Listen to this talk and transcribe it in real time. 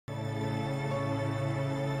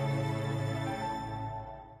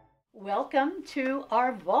Welcome to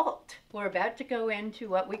our vault. We're about to go into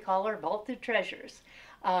what we call our vault of treasures.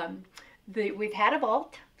 We've had a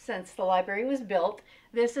vault since the library was built.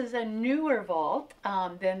 This is a newer vault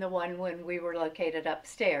than the one when we were located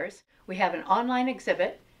upstairs. We have an online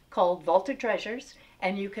exhibit called Vault of Treasures,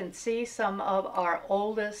 and you can see some of our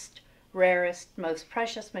oldest, rarest, most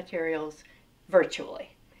precious materials virtually.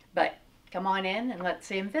 But come on in and let's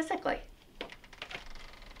see them physically.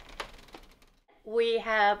 We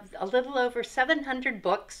have a little over 700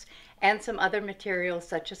 books and some other materials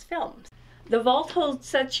such as films. The vault holds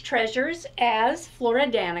such treasures as Flora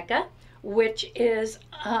Danica, which is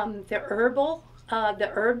the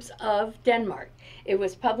herbs of Denmark. It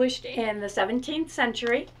was published in the 17th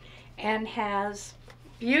century and has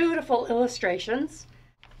beautiful illustrations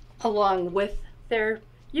along with their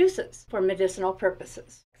uses for medicinal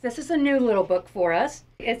purposes. This is a new little book for us.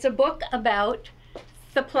 It's a book about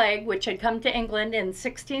the plague, which had come to England in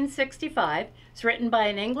 1665. It's written by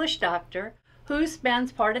an English doctor who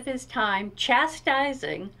spends part of his time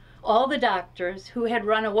chastising all the doctors who had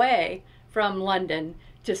run away from London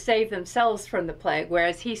to save themselves from the plague,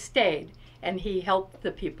 whereas he stayed and he helped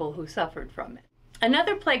the people who suffered from it.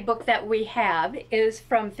 Another plague book that we have is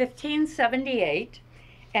from 1578,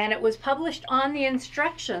 and it was published on the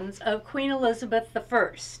instructions of Queen Elizabeth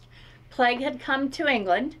I. Plague had come to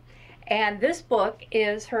England, and this book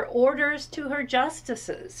is her orders to her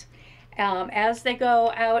justices. As they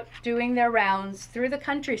go out doing their rounds through the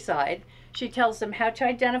countryside, she tells them how to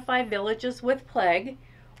identify villages with plague,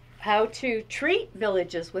 how to treat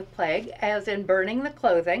villages with plague, as in burning the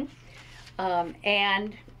clothing,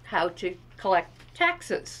 and how to collect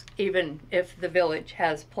taxes, even if the village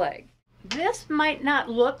has plague. This might not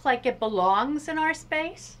look like it belongs in our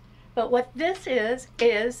space, but what this is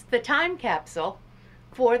the time capsule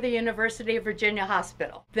for the University of Virginia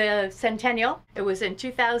Hospital. The centennial, it was in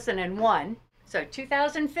 2001, so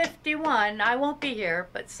 2051, I won't be here,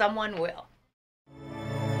 but someone will.